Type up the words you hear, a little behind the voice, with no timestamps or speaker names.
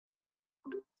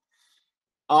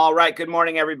All right. Good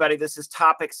morning, everybody. This is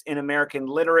Topics in American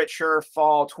Literature,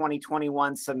 fall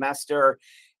 2021 semester.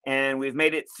 And we've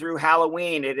made it through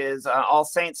Halloween. It is All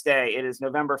Saints Day. It is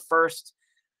November 1st,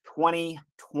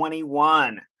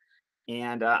 2021.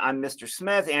 And I'm Mr.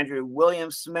 Smith, Andrew William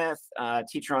Smith,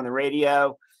 teacher on the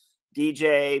radio,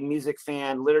 DJ, music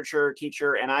fan, literature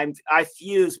teacher. And I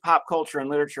fuse pop culture and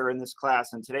literature in this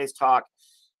class. And today's talk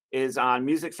is on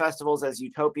music festivals as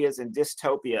utopias and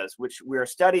dystopias, which we are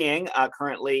studying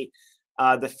currently,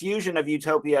 the fusion of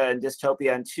utopia and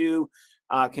dystopia in two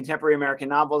contemporary American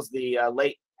novels, the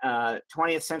late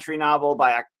 20th century novel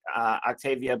by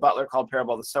Octavia Butler called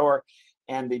Parable of the Sower,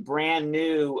 and the brand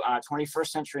new 21st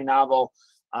century novel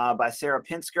by Sarah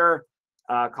Pinsker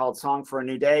called Song for a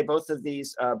New Day. Both of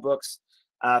these books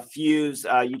fuse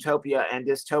utopia and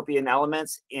dystopian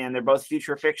elements, and they're both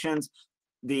future fictions.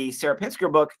 The Sarah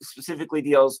Pinsker book specifically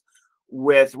deals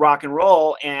with rock and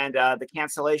roll and the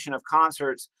cancellation of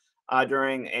concerts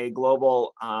during a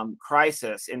global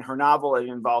crisis. In her novel, it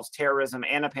involves terrorism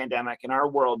and a pandemic. In our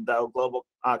world, though, global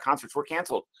concerts were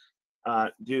canceled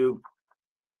due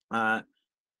to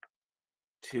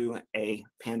a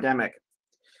pandemic.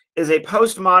 Is a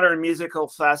postmodern musical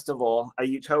festival a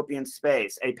utopian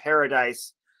space, a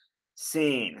paradise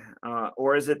scene,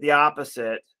 or is it the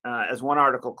opposite, as one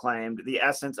article claimed, the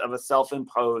essence of a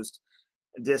self-imposed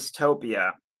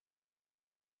dystopia?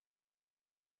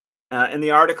 In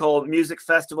the article, music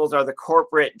festivals are the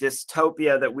corporate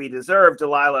dystopia that we deserve,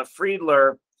 Delilah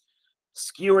Friedler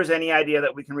skewers any idea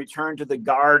that we can return to the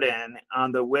garden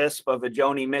on the wisp of a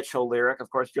Joni Mitchell lyric. Of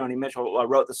course, Joni Mitchell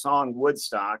wrote the song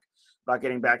Woodstock about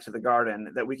getting back to the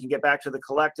garden, that we can get back to the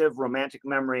collective romantic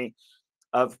memory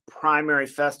of primary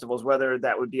festivals, whether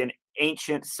that would be an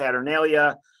ancient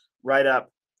Saturnalia right up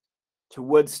to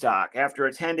Woodstock. After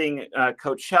attending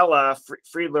Coachella,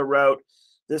 Friedler wrote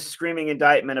this screaming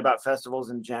indictment about festivals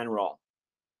in general.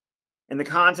 In the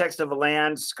context of a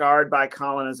land scarred by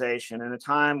colonization, in a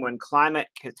time when climate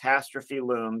catastrophe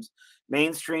looms,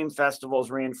 mainstream festivals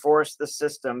reinforce the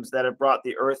systems that have brought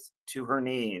the earth to her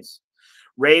knees.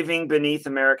 Raving beneath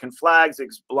American flags,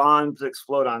 bombs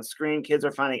explode on screen. Kids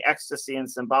are finding ecstasy in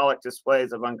symbolic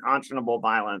displays of unconscionable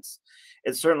violence.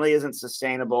 It certainly isn't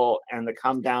sustainable, and the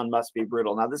come down must be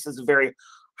brutal. Now, this is very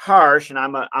harsh, and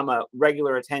I'm a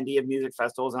regular attendee of music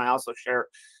festivals, and I also share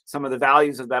some of the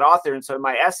values of that author. And so, in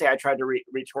my essay, I tried to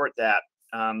retort that,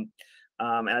 and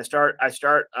I start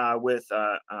with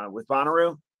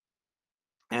Bonnaroo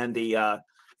and the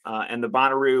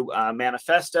Bonnaroo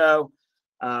Manifesto.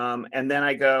 And then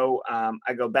I go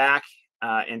back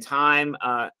in time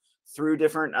through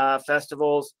different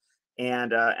festivals,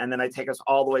 and then I take us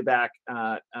all the way back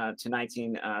to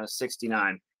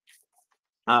 1969,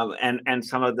 and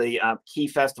some of the key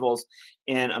festivals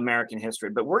in American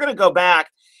history. But we're going to go back,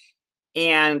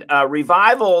 and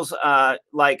revivals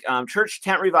like church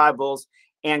tent revivals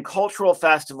and cultural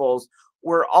festivals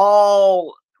were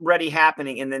already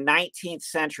happening in the 19th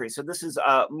century. So this is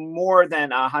more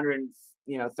than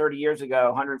 30 years ago,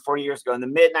 140 years ago, in the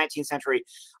mid 19th century,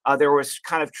 there was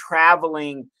kind of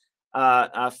traveling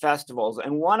festivals.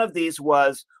 And one of these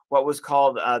was what was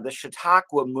called the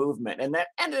Chautauqua movement. And that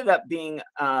ended up being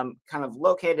kind of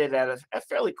located at a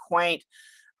fairly quaint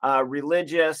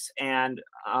religious and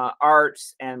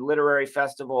arts and literary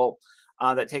festival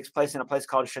that takes place in a place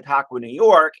called Chautauqua, New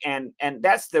York. And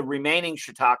that's the remaining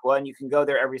Chautauqua. And you can go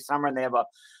there every summer, and they have a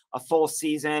full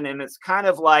season. And it's kind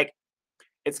of like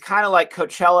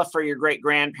Coachella for your great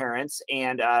grandparents.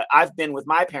 And I've been with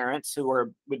my parents,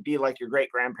 who would be like your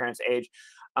great grandparents' age,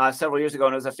 several years ago,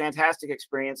 and it was a fantastic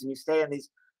experience. And you stay in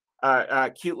these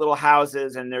cute little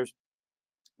houses, and there's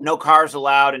no cars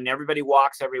allowed, and everybody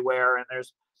walks everywhere. And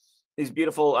there's these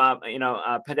beautiful,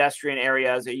 pedestrian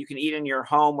areas that you can eat in your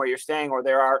home where you're staying, or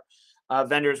there are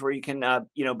vendors where you can,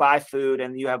 buy food,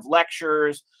 and you have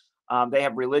lectures. They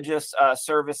have religious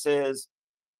services.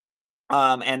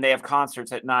 And they have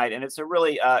concerts at night, and it's a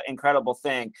really incredible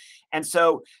thing. And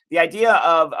so the idea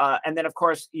of, and then of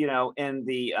course, in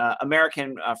the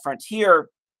American frontier,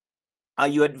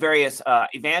 you had various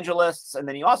evangelists, and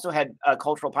then you also had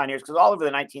cultural pioneers, because all over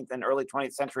the 19th and early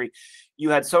 20th century, you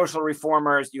had social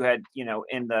reformers. You had,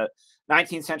 in the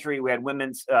 19th century, we had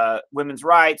women's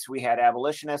rights. We had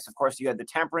abolitionists. Of course, you had the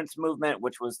temperance movement,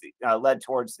 which was led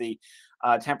towards the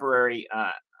temporary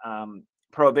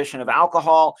prohibition of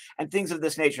alcohol and things of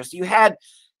this nature. So you had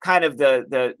kind of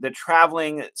the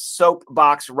traveling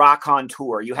soapbox rock on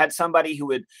tour. You had somebody who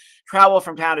would travel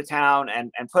from town to town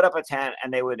and put up a tent,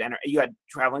 and they would enter. You had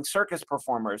traveling circus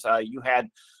performers. You had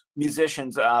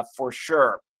musicians for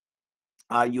sure.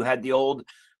 You had the old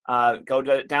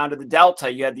Down to the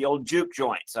Delta, you had the old juke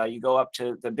joints. You go up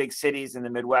to the big cities in the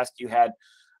Midwest, you had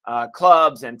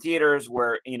clubs and theaters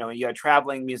where, you know, you had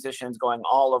traveling musicians going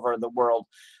all over the world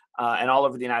and all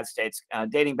over the United States,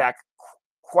 dating back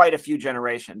quite a few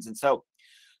generations. And so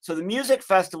the music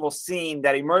festival scene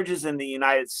that emerges in the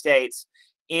United States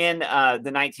in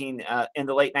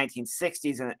the late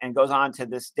 1960s and goes on to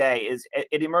this day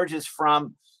it emerges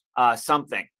from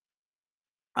something.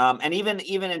 And even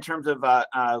in terms of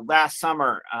last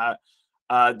summer,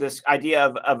 this idea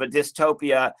of a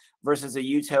dystopia versus a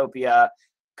utopia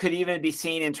could even be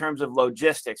seen in terms of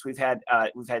logistics. We've had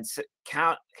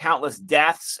countless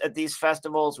deaths at these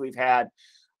festivals. We've had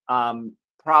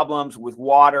problems with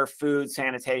water, food,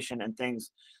 sanitation, and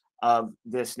things of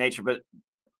this nature.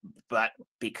 But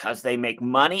because they make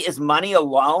money, is money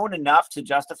alone enough to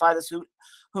justify this?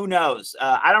 Who knows?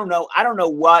 I don't know. I don't know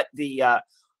what the.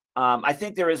 I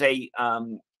think there is a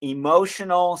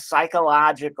emotional,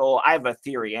 psychological. I have a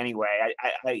theory anyway.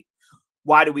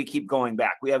 Why do we keep going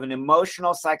back? We have an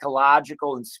emotional,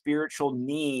 psychological, and spiritual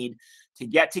need to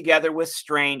get together with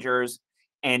strangers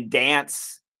and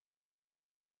dance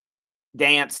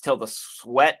till the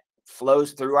sweat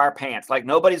flows through our pants, like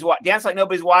dance like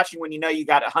nobody's watching, when you know you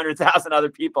got 100,000 other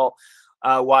people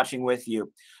watching with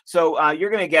you. So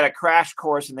you're going to get a crash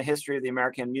course in the history of the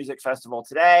American Music Festival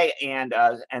today, and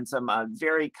some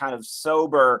very kind of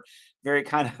sober, very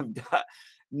kind of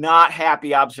not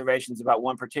happy observations about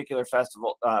one particular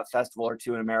festival or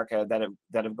two in America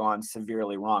that have gone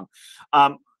severely wrong.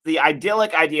 The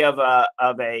idyllic idea of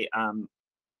a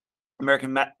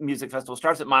American Music Festival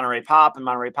starts at Monterey Pop, and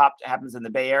Monterey Pop happens in the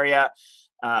Bay Area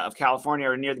of California,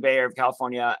 or near the Bay Area of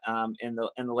California, in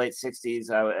the late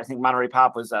 60s. I think Monterey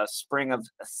Pop was spring of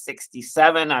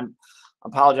 67. I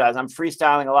apologize, I'm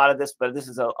freestyling a lot of this, but this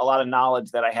is a lot of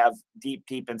knowledge that I have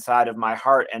deep inside of my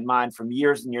heart and mind from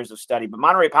years and years of study. But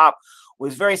Monterey Pop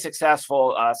was very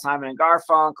successful. Simon and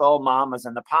Garfunkel, Mamas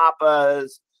and the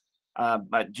Papas,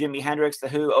 Jimi Hendrix, The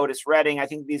Who, Otis Redding. I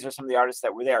think these are some of the artists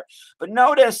that were there. But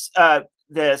notice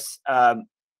this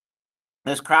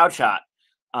crowd shot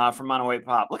from Monterey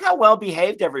Pop. Look how well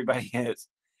behaved everybody is.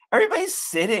 Everybody's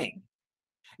sitting.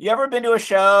 You ever been to a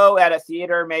show at a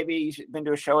theater? Maybe you've been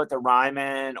to a show at the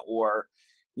Ryman, or,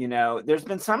 you know, there's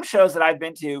been some shows that I've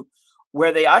been to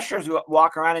where the ushers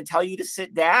walk around and tell you to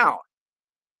sit down.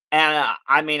 And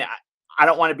I mean, I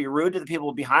don't want to be rude to the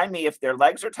people behind me if their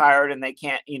legs are tired and they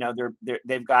can't, you know,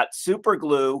 they've got super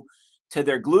glue to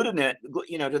their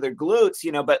glutes,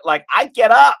 you know, but like I get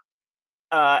up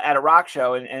at a rock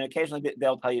show and occasionally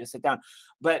they'll tell you to sit down.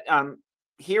 But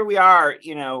here we are,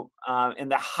 you know, in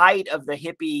the height of the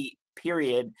hippie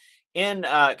period in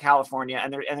California,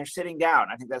 and they're sitting down.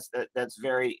 I think that's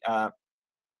very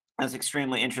that's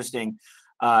extremely interesting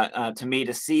to me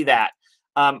to see that.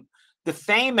 The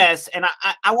famous, and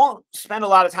I won't spend a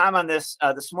lot of time on this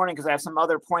this morning because I have some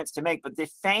other points to make, but the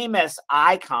famous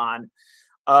icon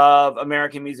of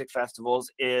American music festivals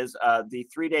is the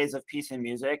 3 Days of Peace and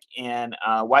Music in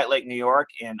White Lake, New York,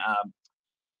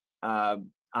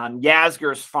 on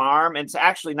Yasgur's farm. And it's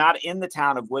actually not in the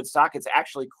town of Woodstock. It's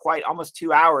actually almost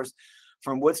 2 hours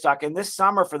from Woodstock. And this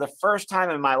summer, for the first time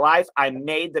in my life, I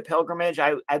made the pilgrimage.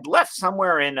 I'd left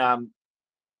somewhere in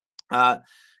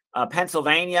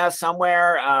Pennsylvania,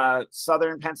 somewhere,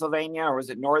 southern Pennsylvania, or was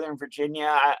it northern Virginia?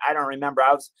 I don't remember.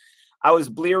 I was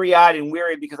bleary-eyed and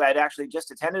weary because I had actually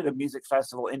just attended a music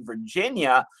festival in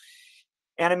Virginia,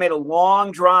 and I made a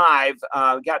long drive.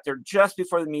 Got there just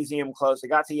before the museum closed. I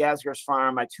got to Yasgur's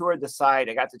farm. I toured the site.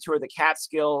 I got to tour the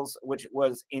Catskills, which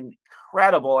was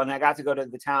incredible, and I got to go to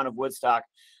the town of Woodstock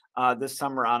this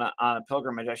summer on a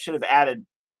pilgrimage. I should have added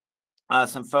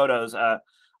some photos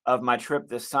of my trip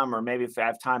this summer. Maybe if I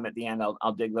have time at the end,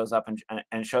 I'll dig those up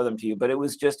and show them to you. But it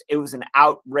was an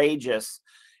outrageous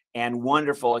and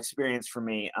wonderful experience for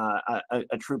me,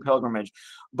 a true pilgrimage.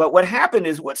 But what happened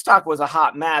is Woodstock was a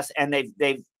hot mess, and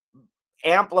they've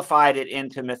amplified it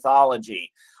into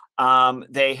mythology.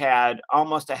 They had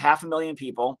almost 500,000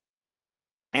 people,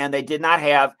 and they did not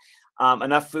have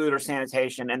enough food or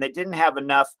sanitation, and they didn't have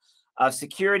enough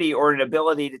security or an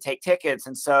ability to take tickets.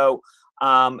 And so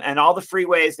and all the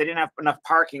freeways, they didn't have enough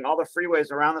parking. All the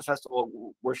freeways around the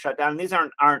festival were shut down. And these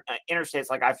aren't interstates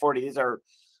like I-40. These are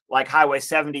like Highway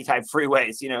 70 type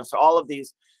freeways, you know. So all of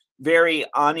these very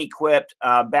unequipped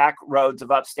back roads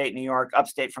of upstate New York,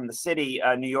 upstate from the city,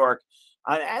 New York.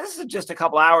 And this is just a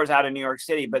couple hours out of New York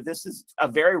City, but this is a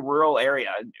very rural area.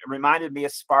 It reminded me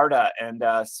of Sparta and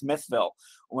Smithville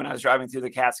when I was driving through the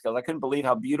Catskills. I couldn't believe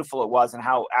how beautiful it was and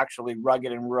how actually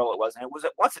rugged and rural it was. And it was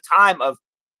at once a time of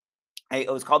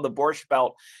It was called the Borscht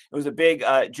Belt. It was a big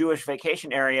Jewish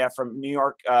vacation area from New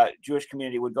York. Jewish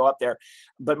community would go up there,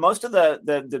 but most of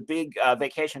the big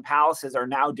vacation palaces are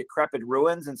now decrepit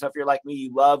ruins. And so, if you're like me,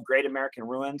 you love Great American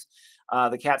Ruins.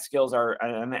 The Catskills are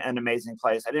an amazing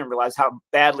place. I didn't realize how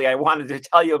badly I wanted to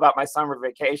tell you about my summer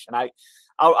vacation.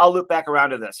 I'll loop back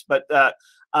around to this, but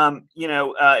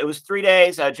it was 3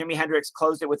 days. Jimi Hendrix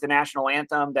closed it with the national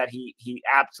anthem that he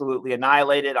absolutely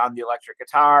annihilated on the electric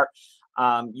guitar.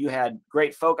 You had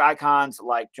great folk icons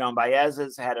like Joan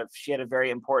Baez's she had a very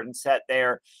important set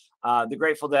there. The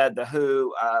Grateful Dead, The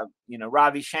Who,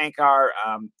 Ravi Shankar,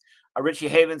 Richie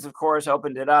Havens, of course,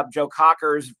 opened it up. Joe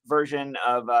Cocker's version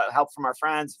of Help from Our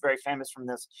Friends, very famous from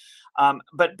this.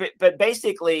 But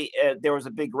basically, there was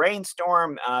a big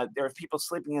rainstorm. There were people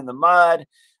sleeping in the mud,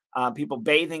 people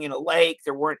bathing in a lake.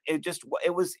 It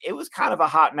was kind of a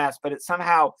hot mess, but it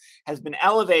somehow has been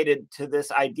elevated to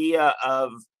this idea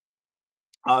of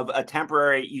a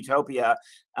temporary utopia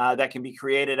that can be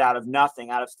created out of nothing,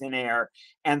 out of thin air.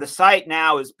 And the site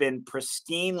now has been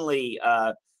pristinely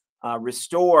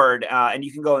restored, and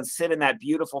you can go and sit in that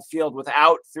beautiful field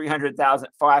without 300,000,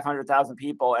 500,000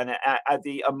 people. And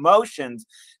the emotions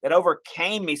that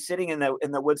overcame me sitting in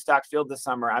the Woodstock field this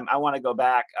summer, I want to go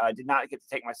back. I did not get to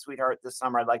take my sweetheart this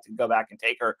summer. I'd like to go back and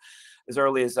take her as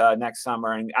early as next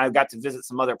summer. And I got to visit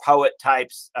some other poet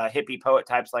types, hippie poet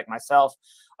types like myself,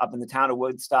 up in the town of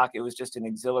Woodstock. It was just an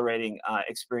exhilarating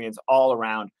experience all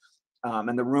around.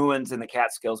 And the ruins and the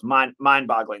Catskills,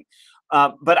 mind-boggling.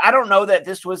 But I don't know that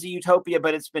this was a utopia,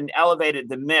 but it's been elevated,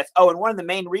 the myth. Oh, and one of the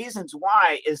main reasons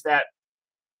why is that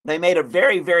they made a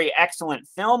very, very excellent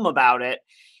film about it.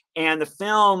 And the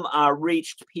film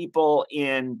reached people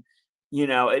in,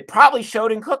 it probably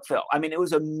showed in Cookeville. I mean, it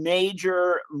was a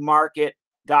major market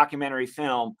documentary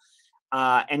film.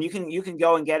 And you can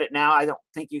go and get it now. I don't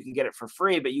think you can get it for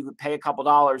free, but you could pay a couple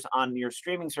dollars on your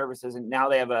streaming services. And now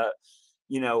they have an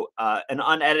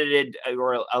unedited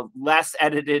or a less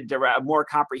edited, more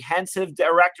comprehensive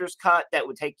director's cut that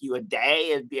would take you a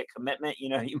day. It'd be a commitment. You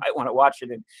might want to watch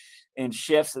it in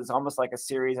shifts. It's almost like a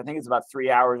series. I think it's about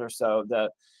 3 hours or so.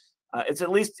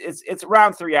 It's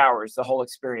around 3 hours, the whole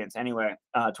experience anyway,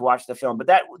 to watch the film. But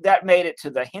that made it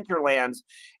to the hinterlands,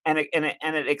 and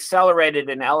it accelerated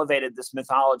and elevated this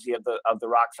mythology of the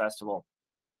rock festival.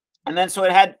 And then so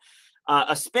it had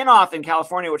a spin-off in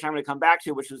California, which I'm going to come back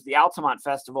to, which was the Altamont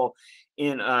Festival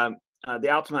in the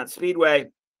Altamont Speedway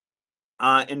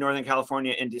in Northern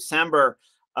California in December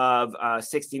of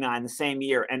 '69, the same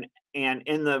year. And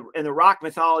in the rock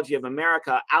mythology of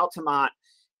America, Altamont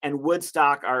and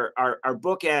Woodstock are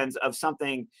bookends of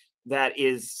something that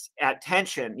is at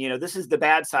tension. This is the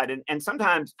bad side, and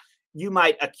sometimes you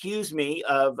might accuse me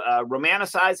of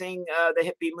romanticizing the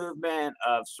hippie movement,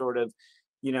 of sort of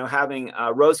having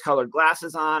rose-colored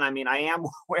glasses on. I mean, I am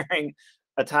wearing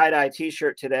a tie-dye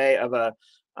T-shirt today of a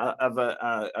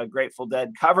Grateful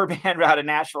Dead cover band out of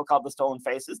Nashville called the Stolen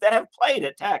Faces that have played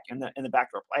at Tech in the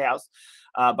Backdoor Playhouse.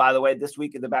 By the way, this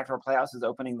week the Backdoor Playhouse is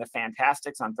opening the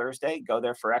Fantastics on Thursday. Go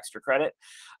there for extra credit.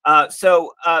 But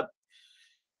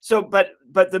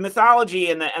the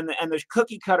mythology and the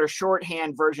cookie cutter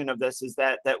shorthand version of this is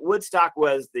that Woodstock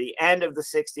was the end of the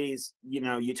 '60s,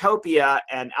 utopia,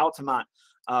 and Altamont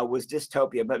was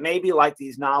dystopia. But maybe like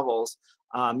these novels,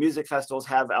 music festivals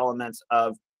have elements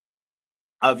of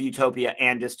utopia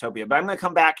and dystopia. But I'm going to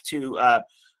come back to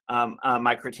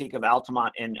my critique of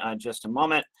Altamont in just a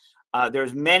moment.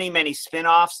 There's many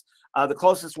spin-offs. The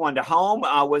closest one to home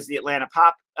was the Atlanta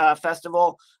Pop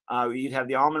Festival. You'd have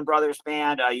the Allman Brothers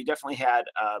Band. You definitely had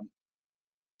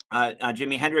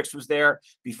Jimi Hendrix was there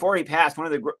before he passed. One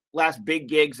of the last big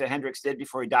gigs that Hendrix did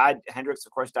before he died. Hendrix,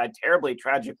 of course, died terribly,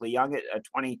 tragically young at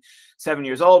 27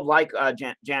 years old, like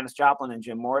Janis Joplin and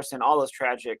Jim Morrison, all those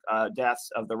tragic deaths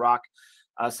of the rock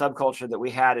subculture that we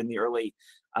had in the early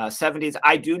 '70s.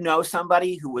 I do know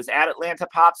somebody who was at Atlanta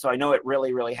Pop, so I know it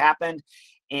really, really happened.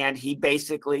 And he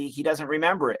doesn't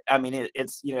remember it. I mean,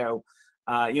 it's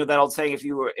that old saying, if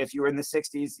you were in the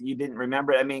 '60s, you didn't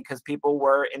remember it. I mean, because people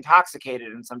were intoxicated,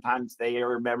 and sometimes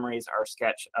their memories are a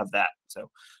sketch of that. So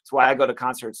that's why I go to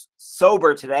concerts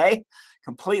sober today,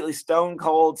 completely stone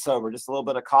cold sober, just a little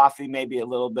bit of coffee, maybe a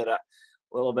little bit of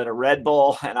Red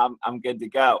Bull, and I'm good to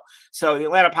go. So the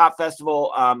Atlanta Pop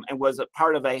Festival and was a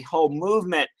part of a whole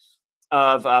movement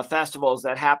of festivals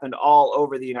that happened all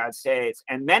over the United States,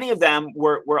 and many of them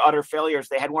were utter failures.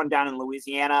 They had one down in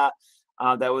Louisiana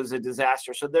that was a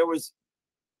disaster. So there was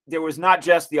not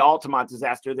just the Altamont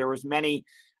disaster. There was many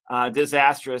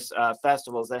disastrous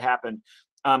festivals that happened.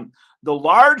 The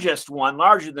largest one,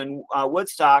 larger than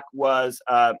Woodstock, was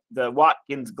the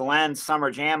Watkins Glen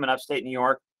Summer Jam in upstate New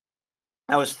York.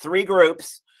 That was three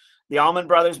groups: the Allman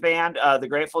Brothers Band, the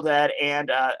Grateful Dead, and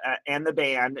the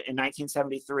band in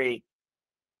 1973.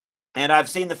 And I've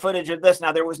seen the footage of this.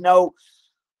 Now, there was no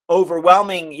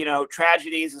overwhelming,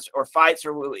 tragedies or fights,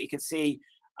 or what you could see,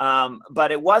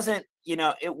 but it wasn't,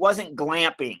 it wasn't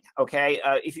glamping. Okay,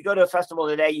 if you go to a festival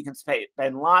today, you can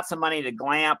spend lots of money to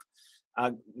glamp.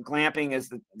 Glamping is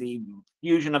the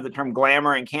fusion of the term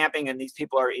glamour and camping, and these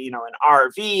people are, in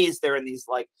RVs. They're in these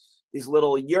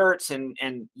little yurts and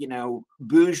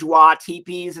bourgeois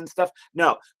teepees and stuff.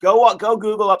 No, go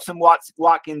Google up some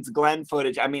Watkins Glen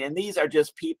footage. I mean, and these are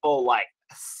just people like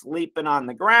sleeping on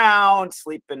the ground,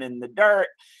 sleeping in the dirt.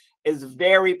 Is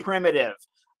very primitive.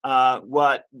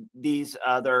 What these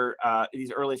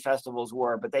early festivals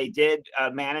were, but they did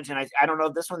manage. And I don't know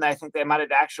this one. I think they might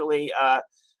have actually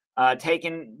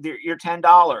taken your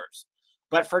 $10,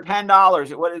 but for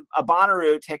 $10, what a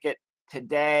Bonnaroo ticket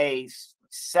today,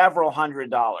 several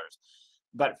 $100s,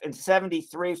 but in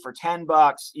 73 for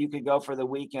 $10, you could go for the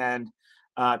weekend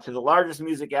to the largest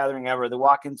music gathering ever, the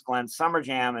Watkins Glen Summer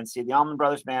Jam, and see the Allman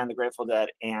Brothers Band, the Grateful Dead,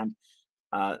 and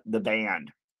the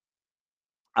band.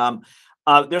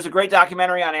 There's a great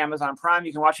documentary on Amazon Prime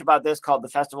you can watch about this called The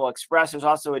Festival Express. There's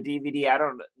also a DVD. I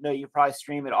don't know, you probably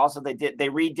stream it. Also, they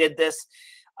redid this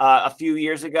a few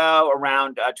years ago,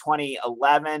 around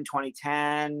 2011,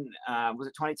 2010, was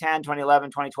it 2010, 2011,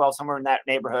 2012, somewhere in that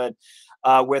neighborhood,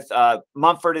 with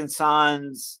Mumford &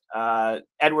 Sons,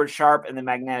 Edward Sharpe and the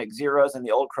Magnetic Zeros, and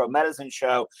the Old Crow Medicine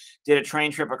Show did a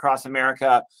train trip across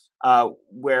America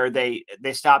where they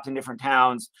stopped in different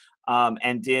towns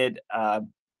and did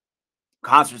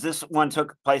concerts. This one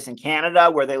took place in Canada,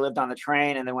 where they lived on the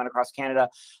train and they went across Canada.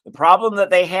 The problem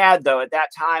that they had, though, at that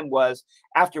time was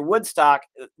after Woodstock,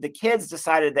 the kids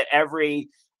decided that every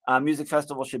music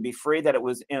festival should be free, that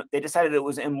they decided it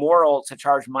was immoral to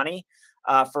charge money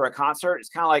for a concert. It's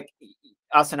kind of like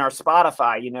us and our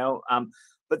Spotify,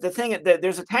 but the thing that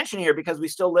there's a tension here, because we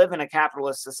still live in a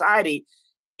capitalist society,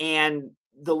 and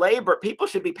the people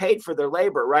should be paid for their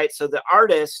labor, right? So the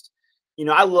artist,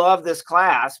 I love this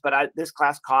class, but this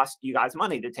class costs you guys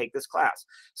money to take this class.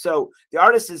 So the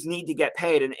artists need to get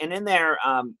paid. And in there,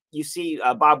 you see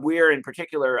Bob Weir in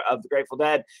particular of the Grateful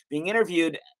Dead being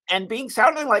interviewed and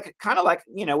sounding like kind of like,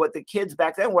 what the kids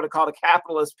back then would have called a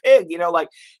capitalist pig, like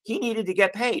he needed to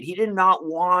get paid. He did not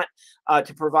want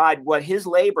to provide what his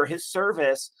labor, his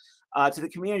service to the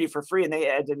community for free. And they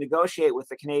had to negotiate with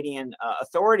the Canadian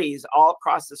authorities all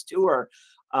across this tour.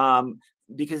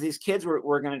 Because these kids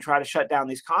were going to try to shut down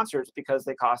these concerts because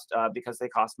they cost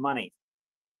money.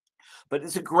 But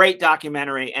it's a great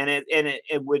documentary, and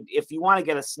it would, if you want to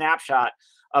get a snapshot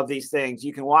of these things,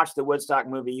 you can watch the Woodstock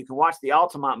movie, you can watch the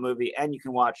Altamont movie, and you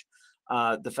can watch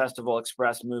the Festival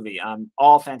Express movie.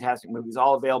 All fantastic movies,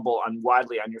 all available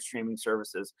widely on your streaming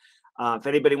services. If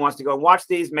anybody wants to go and watch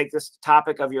these, make this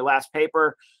topic of your last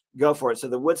paper, go for it. So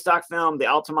the Woodstock film, the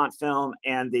Altamont film,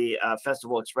 and the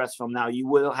Festival Express film. Now you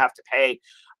will have to pay.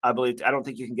 I believe. I don't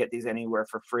think you can get these anywhere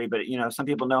for free, but some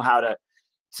people know how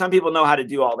to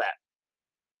do all that.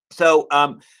 So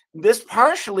this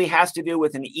partially has to do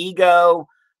with an ego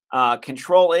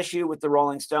control issue with the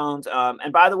Rolling Stones.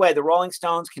 And by the way, the Rolling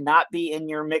Stones cannot be in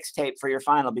your mixtape for your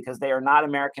final because they are not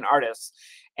American artists.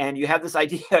 And you have this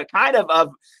idea kind of a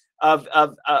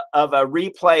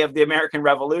replay of the American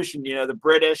Revolution, the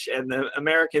British and the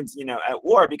Americans, at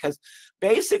war, because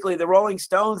basically the Rolling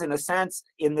Stones, in a sense,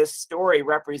 in this story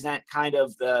represent kind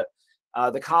of the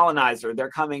colonizer. They're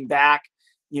coming back,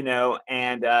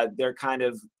 and they're kind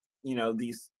of,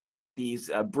 these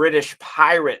British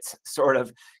pirates sort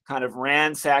of kind of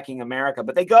ransacking America.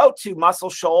 But they go to Muscle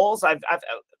Shoals. I've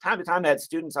time to time had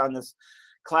students on this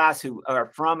class who are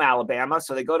from Alabama,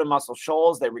 so they go to Muscle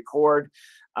Shoals. They record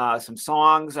some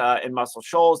songs in Muscle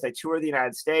Shoals. They tour the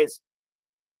United States,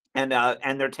 and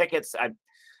their tickets, I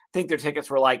think their tickets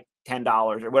were like $10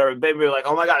 or whatever. They were like,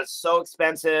 oh my God, it's so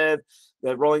expensive.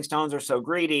 The Rolling Stones are so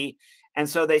greedy. And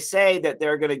so they say that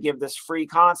they're going to give this free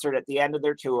concert at the end of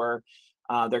their tour.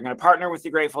 They're going to partner with the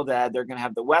Grateful Dead. They're going to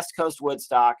have the West Coast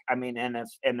Woodstock. I mean, and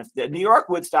if the New York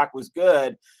Woodstock was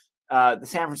good, the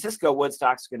San Francisco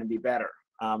Woodstock's going to be better.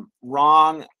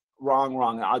 Wrong.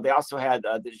 They also had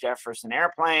the Jefferson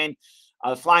Airplane,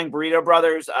 the Flying Burrito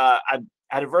Brothers. I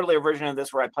had an earlier version of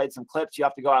this where I played some clips. You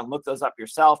have to go out and look those up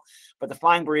yourself. But the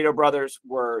Flying Burrito Brothers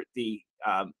were the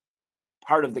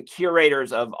part of the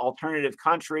curators of alternative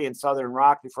country and Southern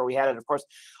rock before we had it. Of course,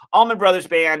 Allman Brothers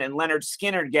Band and Leonard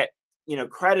Skinner get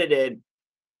credited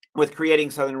with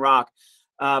creating Southern rock.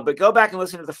 But go back and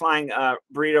listen to the Flying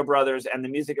Burrito Brothers and the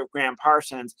music of Graham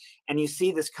Parsons, and you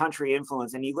see this country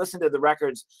influence. And you listen to the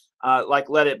records like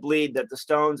Let It Bleed that the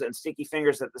Stones and Sticky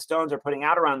Fingers that the Stones are putting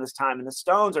out around this time. And the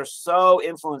Stones are so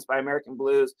influenced by American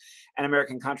blues and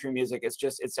American country music.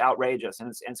 It's outrageous. And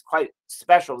it's quite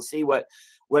special to see what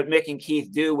Mick and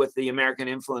Keith do with the American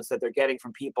influence that they're getting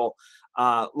from people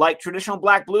like traditional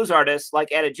Black blues artists like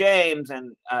Etta James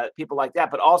and people like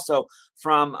that, but also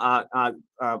from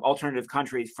alternative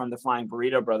countries from the Flying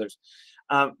Burrito Brothers.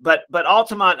 But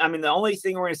Altamont, I mean, the only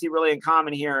thing we're going to see really in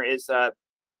common here is that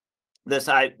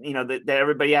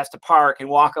everybody has to park and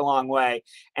walk a long way,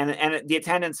 and the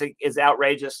attendance is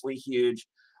outrageously huge,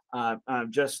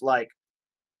 just like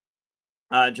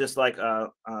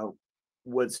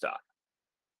Woodstock.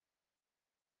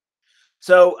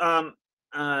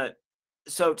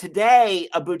 So today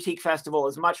a boutique festival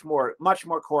is much more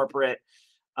corporate.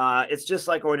 It's just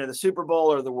like going to the Super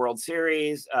Bowl or the World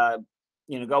Series.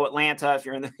 Go Atlanta. If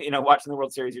you're in the watching the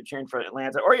World Series, you're cheering for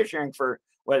Atlanta, or you're cheering for,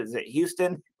 what is it,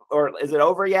 Houston? Or is it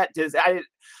over yet?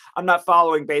 I'm not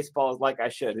following baseball like I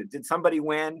should. Did somebody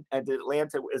win? Did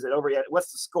Atlanta? Is it over yet?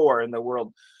 What's the score in the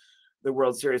World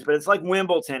Series? But it's like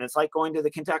Wimbledon. It's like going to the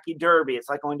Kentucky Derby. It's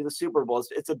like going to the Super Bowl.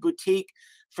 It's a boutique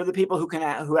for the people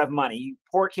who have money.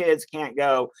 Poor kids can't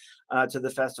go to the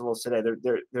festivals today.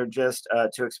 They're just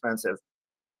too expensive.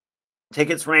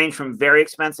 Tickets range from very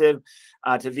expensive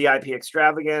to VIP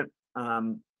extravagant.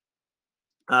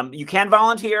 You can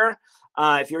volunteer.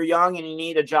 If you're young and you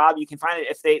need a job, you can find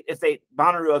it. If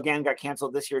Bonnaroo again got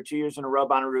canceled this year, 2 years in a row,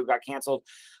 Bonnaroo got canceled.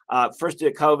 First due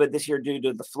to COVID, this year due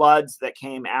to the floods that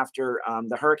came after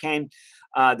the hurricane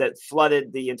that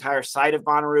flooded the entire site of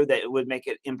Bonnaroo, that it would make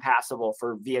it impassable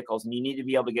for vehicles. And you need to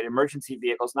be able to get emergency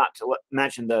vehicles, not to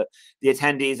mention the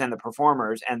attendees and the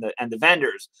performers and the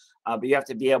vendors. But you have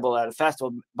to be able at a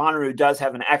festival. Bonnaroo does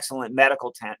have an excellent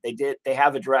medical tent. They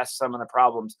have addressed some of the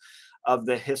problems of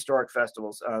the historic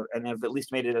festivals and have at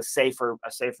least made it a safer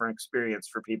experience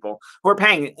for people who are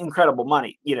paying incredible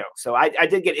money. So I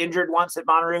did get injured once at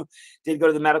Bonnaroo, did go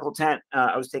to the medical tent.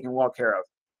 I was taken well care of.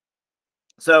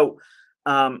 So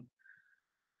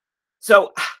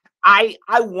I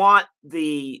want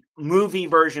the movie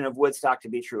version of Woodstock to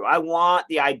be true. I want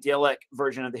the idyllic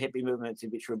version of the hippie movement to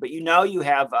be true. But you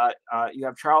have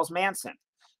Charles Manson,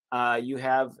 you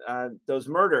have those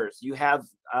murders, you have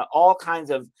all kinds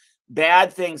of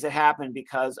bad things that happen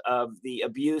because of the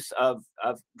abuse of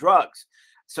drugs.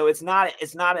 So it's not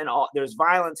an all, there's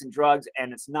violence and drugs,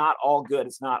 and it's not all good.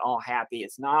 It's not all happy.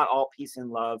 It's not all peace and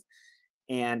love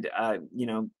and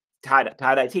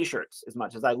tie-dye t-shirts, as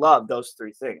much as I love those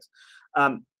three things.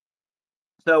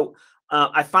 So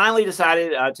I finally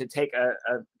decided to take a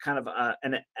kind of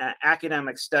an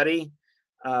academic study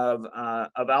of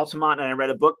Altamont, and I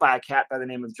read a book by a cat by the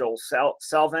name of Joel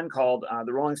Selvin called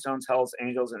The Rolling Stones, Hells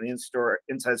Angels, and the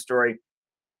Inside Story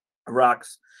of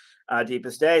Rock's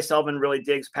Deepest Day. Selvin really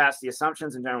digs past the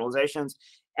assumptions and generalizations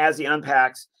as he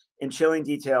unpacks in chilling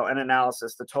detail and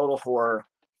analysis the total horror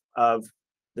of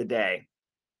the day.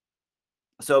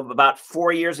 So about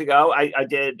 4 years ago, I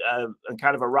did a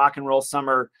kind of a rock and roll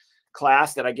summer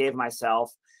class that I gave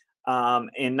myself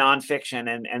in nonfiction,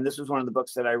 and this was one of the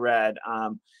books that I read.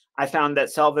 I found that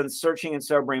Selvin's Searching and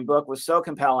Sobering book was so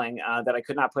compelling that I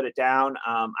could not put it down.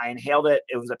 I inhaled it.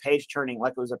 It was a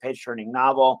page-turning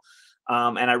novel,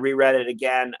 and I reread it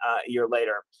again a year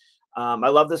later. I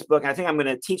love this book. I think I'm going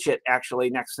to teach it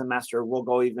actually next semester. We'll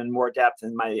go even more depth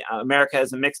in my America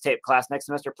as a Mixtape class next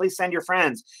semester. Please send your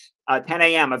friends. 10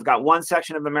 a.m. I've got one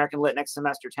section of American Lit next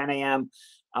semester, 10 a.m.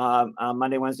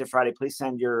 Monday, Wednesday, Friday. Please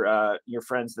send your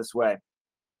friends this way.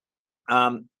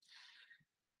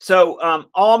 So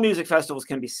all music festivals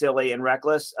can be silly and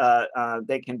reckless.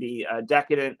 They can be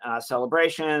decadent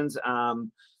celebrations.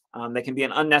 They can be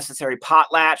an unnecessary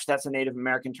potlatch. That's a Native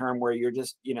American term where you're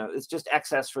just, it's just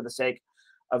excess for the sake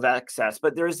of excess.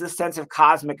 But there is this sense of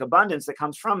cosmic abundance that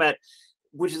comes from it,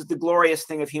 which is the glorious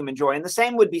thing of human joy. And the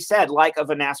same would be said like of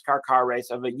a NASCAR car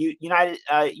race, of a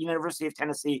University of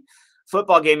Tennessee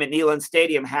football game at Neyland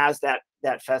Stadium has that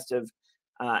festive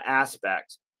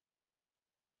aspect.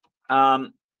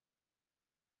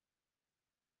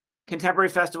 Contemporary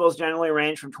festivals generally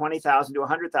range from 20,000 to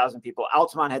 100,000 people.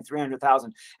 Altamont had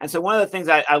 300,000. And so one of the things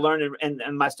I learned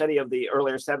in my study of the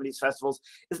earlier 70s festivals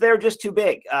is they're just too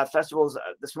big. Festivals,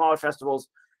 the smaller festivals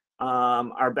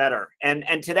are better.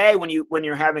 And today when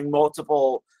you're having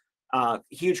multiple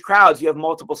huge crowds, you have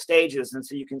multiple stages, and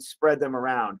so you can spread them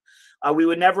around. We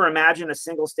would never imagine a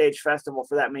single stage festival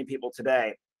for that many people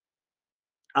today.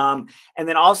 And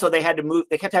then also they had to move,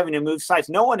 they kept having to move sites.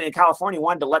 No one in California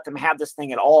wanted to let them have this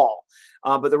thing at all.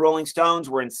 But the Rolling Stones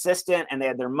were insistent, and they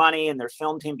had their money and their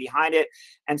film team behind it.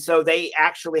 And so they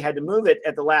actually had to move it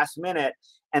at the last minute.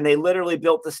 And they literally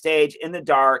built the stage in the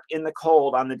dark, in the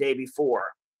cold on the day before.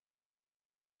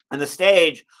 And the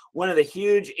stage, one of the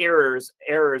huge errors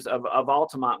of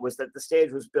Altamont was that the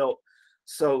stage was built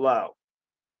so low.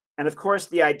 And of course,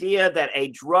 the idea that a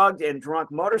drugged and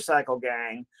drunk motorcycle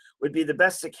gang would be the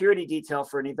best security detail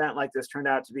for an event like this turned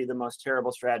out to be the most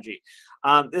terrible strategy.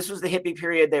 This was the hippie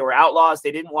period. They were outlaws.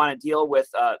 They didn't want to deal with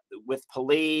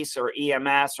police or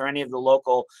EMS or any of the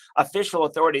local official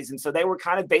authorities. And so they were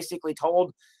kind of basically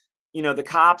told, you know, the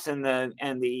cops and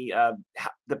the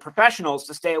professionals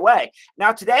to stay away.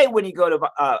 Now, today, when you go to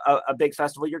a big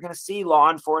festival, you're going to see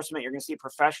law enforcement, you're going to see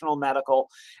professional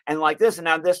medical, and like this. And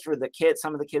now this for the kids,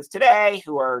 some of the kids today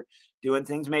who are doing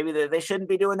things maybe that they shouldn't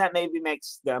be doing, that maybe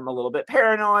makes them a little bit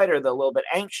paranoid or they're a little bit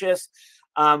anxious.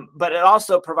 But it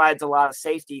also provides a lot of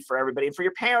safety for everybody and for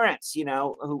your parents, you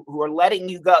know, who are letting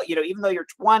you go. You know, even though you're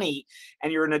 20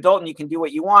 and you're an adult and you can do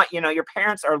what you want, you know, your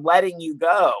parents are letting you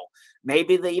go.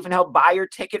 Maybe they even help buy your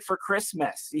ticket for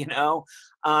Christmas, you know,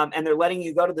 and they're letting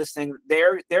you go to this thing.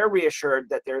 They're reassured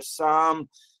that there's some,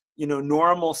 you know,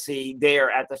 normalcy there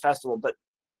at the festival, but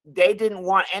they didn't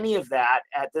want any of that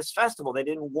at this festival. They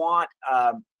didn't want,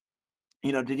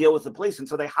 you know, to deal with the police. And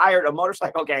so they hired a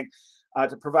motorcycle gang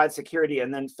to provide security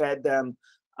and then fed them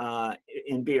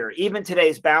in beer. Even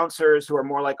today's bouncers, who are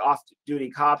more like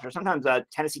off-duty cops or sometimes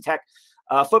Tennessee Tech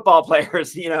football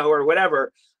players, you know, or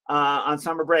whatever, on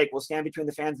summer break will stand between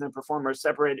the fans and the performers,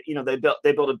 separated. You know, they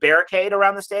built a barricade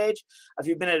around the stage. If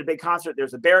you've been at a big concert,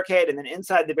 there's a barricade, and then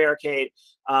inside the barricade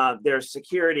there's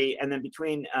security, and then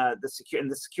between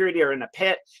the security are in a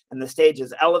pit, and the stage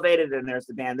is elevated, and there's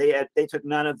the band. They took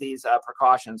none of these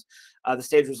precautions. The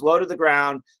stage was low to the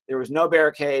ground. There was no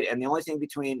barricade, and the only thing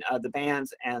between the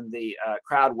bands and the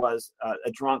crowd was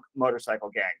a drunk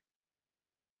motorcycle gang.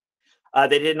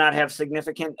 They did not have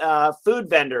significant food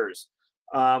vendors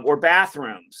or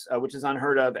bathrooms, which is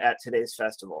unheard of at today's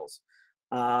festivals.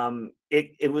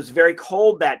 It was very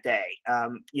cold that day.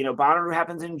 You know, Bonnaroo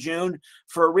happens in June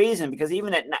for a reason, because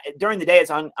even during the day,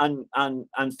 it's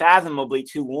unfathomably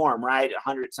too warm, right?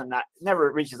 100,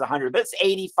 never reaches 100, but it's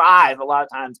 85 a lot of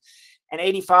times. And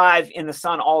 85 in the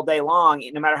sun all day long,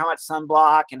 no matter how much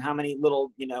sunblock and how many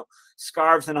little, you know,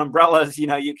 scarves and umbrellas, you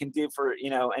know, you can do for, you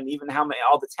know, and even how many,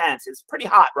 all the tents, it's pretty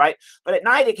hot, right? But at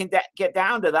night it can get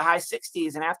down to the high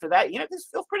 60s. And after that, you know, this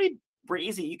feels pretty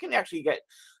breezy. You can actually get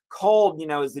cold, you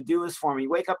know, as the dew is forming. You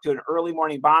wake up to an early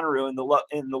morning Bonnaroo in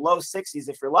the low 60s.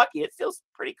 If you're lucky, it feels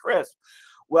pretty crisp.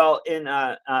 Well, in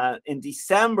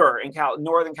December in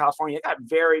Northern California, it got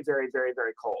very, very, very,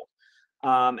 very cold.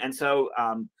 And so,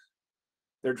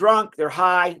 they're drunk, they're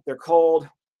high, they're cold,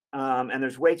 and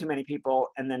there's way too many people.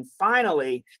 And then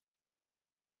finally,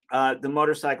 the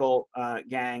motorcycle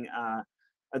gang,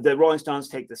 the Rolling Stones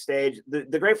take the stage.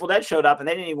 The Grateful Dead showed up, and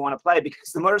they didn't even want to play because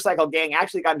the motorcycle gang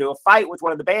actually got into a fight with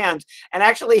one of the bands and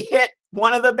actually hit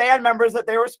one of the band members that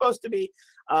they were supposed to be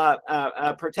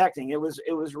protecting. It was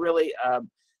really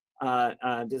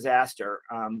a disaster.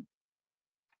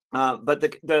 But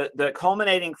the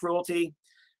culminating cruelty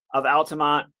of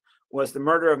Altamont was the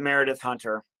murder of Meredith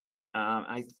Hunter.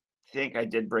 I think I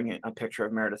did bring a picture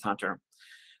of Meredith Hunter.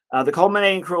 The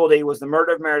culminating cruelty was the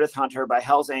murder of Meredith Hunter by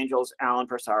Hell's Angels' Alan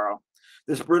Pissarro.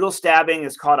 This brutal stabbing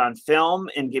is caught on film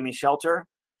in Gimme Shelter.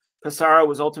 Pissarro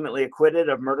was ultimately acquitted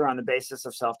of murder on the basis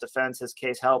of self-defense. His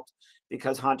case helped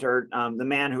because Hunter, the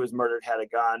man who was murdered, had a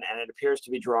gun, and it appears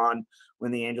to be drawn when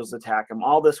the angels attack him.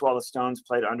 All this while the Stones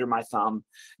played Under My Thumb.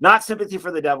 Not sympathy for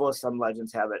the devil, as some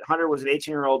legends have it. Hunter was an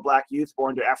 18-year-old black youth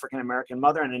born to African-American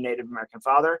mother and a Native American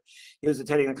father. He was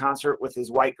attending the concert with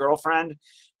his white girlfriend,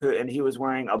 and he was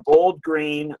wearing a bold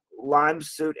green lime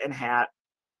suit and hat,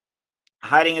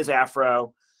 hiding his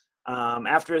afro.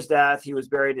 After his death, he was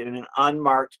buried in an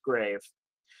unmarked grave.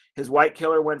 His white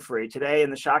killer went free. Today, in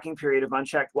the shocking period of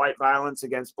unchecked white violence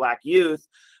against black youth,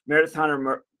 Meredith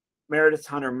Hunter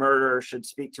murder should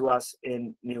speak to us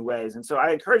in new ways. And so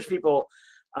I encourage people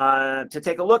to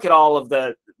take a look at all of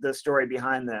the story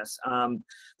behind this.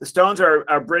 The Stones are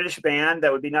a British band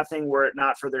that would be nothing were it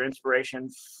not for their inspiration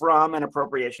from and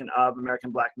appropriation of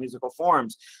American black musical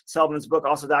forms. Selvman's book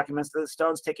also documents that the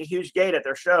Stones take a huge gate at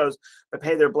their shows, but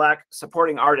pay their black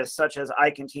supporting artists such as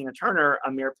Ike and Tina Turner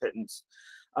a mere pittance.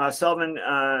 Selvman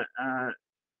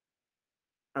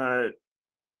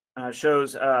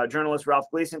shows journalist Ralph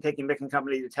Gleason taking Mick and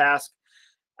Company to task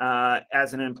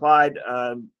as an implied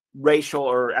racial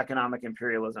or economic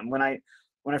imperialism. When I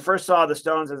When I first saw the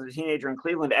Stones as a teenager in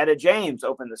Cleveland, Etta James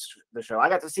opened the show. I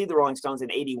got to see the Rolling Stones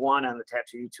in '81 on the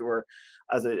Tattoo tour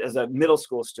as a middle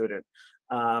school student.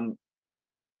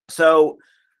 So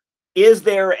is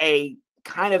there a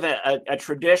kind of a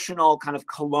traditional kind of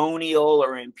colonial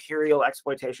or imperial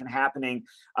exploitation happening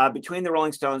between the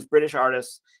Rolling Stones, British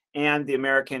artists, and the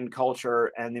American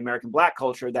culture and the American Black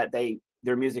culture that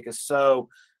their music is so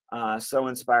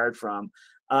inspired from?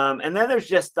 And then there's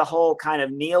just the whole kind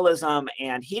of nihilism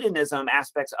and hedonism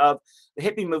aspects of the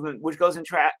hippie movement, which goes in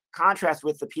contrast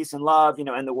with the peace and love,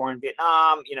 and the war in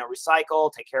Vietnam,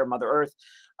 recycle, take care of Mother Earth.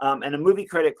 And a movie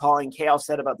critic, Pauline Kael,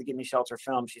 said about the Gimme Shelter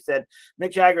film, she said,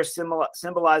 Mick Jagger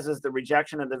symbolizes the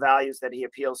rejection of the values that he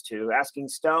appeals to. Asking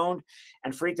stoned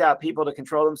and freaked out people to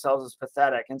control themselves is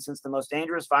pathetic. And since the most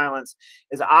dangerous violence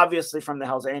is obviously from the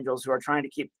Hells Angels, who are trying to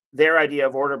keep their idea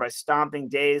of order by stomping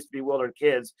dazed, bewildered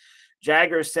kids,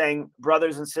 Jagger saying,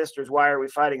 brothers and sisters, why are we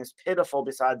fighting, is pitiful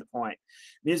beside the point.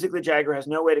 Musically, Jagger has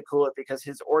no way to cool it because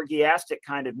his orgiastic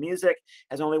kind of music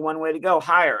has only one way to go,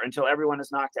 higher, until everyone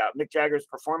is knocked out. Mick Jagger's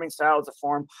performing style is a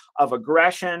form of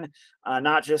aggression,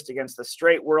 not just against the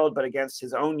straight world, but against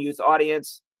his own youth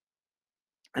audience.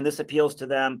 And this appeals to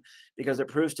them because it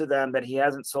proves to them that he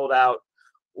hasn't sold out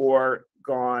or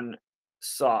gone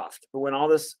soft. But when all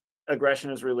this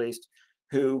aggression is released,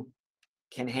 who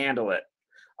can handle it?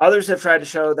 Others have tried to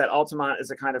show that Altamont is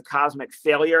a kind of cosmic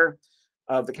failure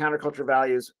of the counterculture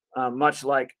values, much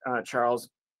like Charles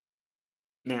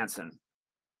Manson.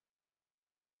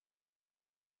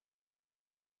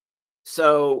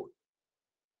 So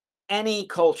any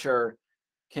culture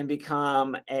can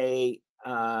become a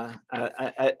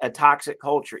toxic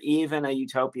culture, even a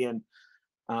utopian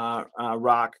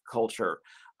rock culture.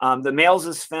 The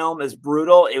Mails' film is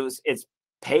brutal. It's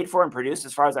paid for and produced,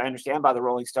 as far as I understand, by the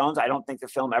Rolling Stones. I don't think the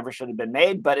film ever should have been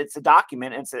made, but it's a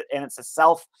document. It's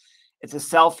a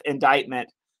self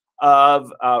indictment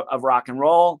of rock and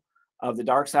roll, of the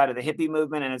dark side of the hippie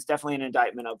movement, and it's definitely an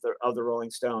indictment of the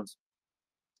Rolling Stones.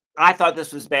 I thought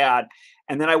this was bad,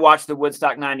 and then I watched the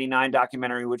Woodstock '99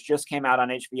 documentary, which just came out on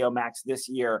HBO Max this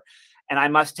year. And I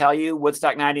must tell you,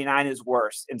 Woodstock '99 is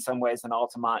worse in some ways than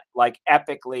Altamont, like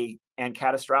epically and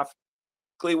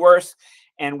catastrophically worse.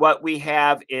 And what we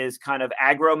have is kind of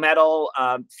aggro metal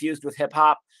fused with hip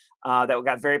hop that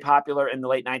got very popular in the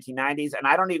late 1990s. And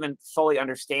I don't even fully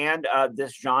understand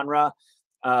this genre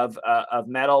of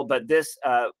metal, but this,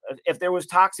 if there was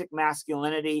toxic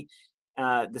masculinity,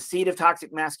 the seed of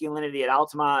toxic masculinity at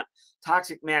Altamont,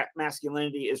 toxic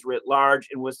masculinity is writ large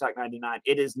in Woodstock '99.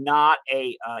 It is not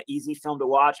a easy film to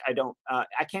watch. I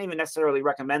can't even necessarily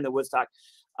recommend the Woodstock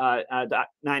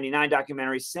 '99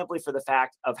 documentary simply for the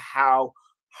fact of how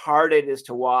hard it is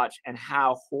to watch and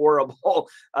how horrible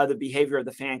the behavior of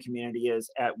the fan community is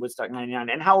at Woodstock '99,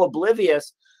 and how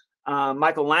oblivious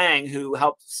Michael Lang, who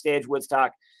helped stage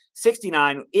Woodstock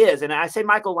 '69, is. And I say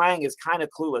Michael Lang is kind of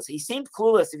clueless. He seemed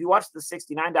clueless. If you watch the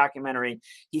 '69 documentary,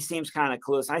 he seems kind of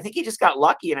clueless. And I think he just got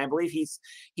lucky. And I believe he's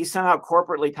somehow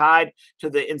corporately tied to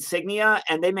the insignia,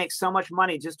 and they make so much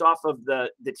money just off of the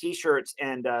t-shirts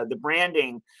and the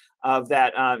branding of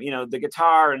that, the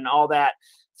guitar and all that.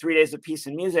 3 Days of Peace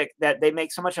and Music, that they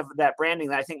make so much of that branding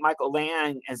that I think Michael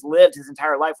Lang has lived his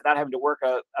entire life without having to work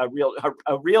a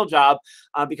real job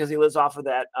because he lives off of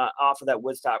that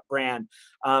Woodstock brand.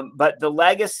 But the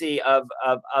legacy of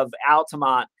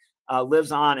Altamont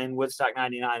lives on in Woodstock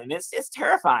 '99, and it's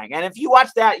terrifying. And if you watch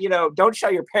that, don't show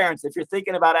your parents. If you're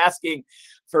thinking about asking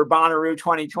for Bonnaroo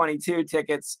 2022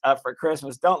 tickets for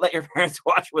Christmas, don't let your parents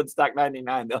watch Woodstock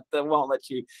 '99. They won't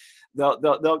let you.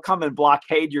 They'll come and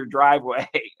blockade your driveway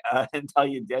and tell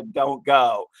you don't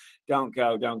go.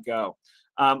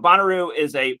 Bonnaroo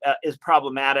is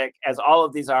problematic, as all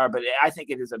of these are, but I think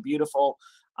it is a beautiful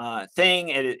thing.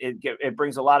 It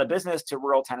brings a lot of business to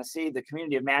rural Tennessee. The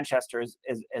community of Manchester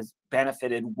has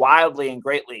benefited wildly and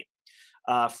greatly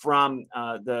from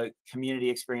the community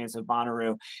experience of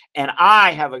Bonnaroo. And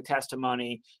I have a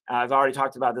testimony. I've already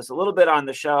talked about this a little bit on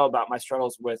the show about my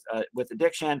struggles with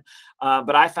addiction,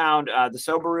 but I found the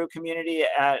Soberoo community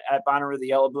at Bonnaroo, the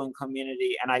Yellow Balloon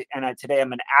community, and I today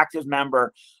I'm an active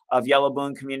member of Yellow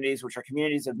Balloon communities, which are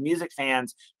communities of music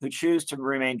fans who choose to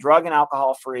remain drug and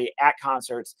alcohol free at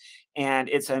concerts. And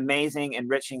it's an amazing,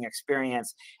 enriching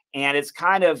experience. And it's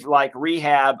kind of like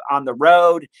rehab on the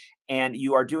road. And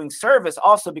you are doing service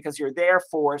also because you're there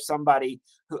for somebody,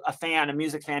 a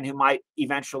music fan who might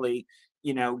eventually,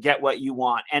 get what you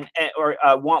want or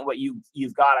want what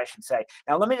you've got, I should say.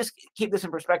 Now, let me just keep this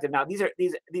in perspective. Now, these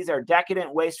are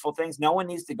decadent, wasteful things. No one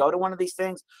needs to go to one of these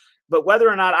things. but whether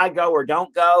or not I go or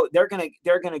don't go, they're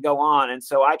gonna go on. And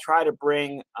so I try to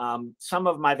bring some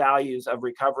of my values of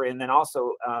recovery. And then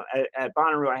also at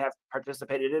Bonnaroo, I have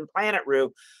participated in Planet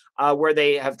Roo, where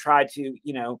they have tried to,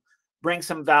 bring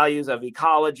some values of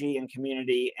ecology and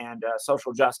community and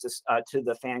social justice to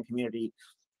the fan community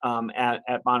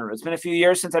at Bonnaroo. It's been a few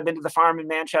years since I've been to the farm in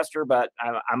Manchester, but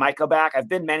I might go back. I've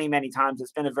been many, many times.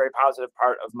 It's been a very positive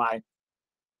part of my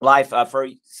life. For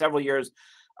several years,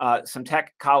 some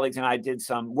tech colleagues and I did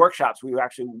some workshops. We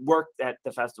actually worked at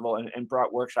the festival and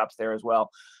brought workshops there as well.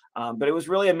 But it was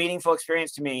really a meaningful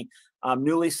experience to me,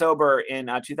 newly sober in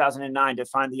 2009, to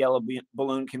find the Yellow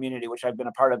Balloon community, which I've been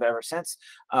a part of ever since,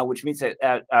 which meets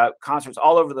at concerts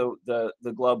all over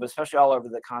the globe, especially all over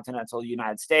the continental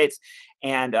United States,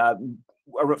 and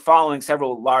following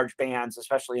several large bands,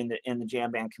 especially in the jam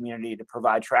band community, to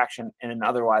provide traction in an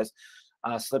otherwise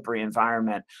slippery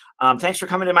environment. Thanks for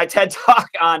coming to my TED Talk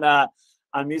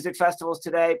on music festivals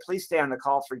today. Please stay on the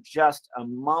call for just a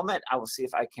moment. I will see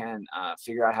if I can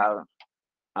figure out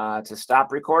how to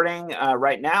stop recording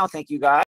right now. Thank you, guys.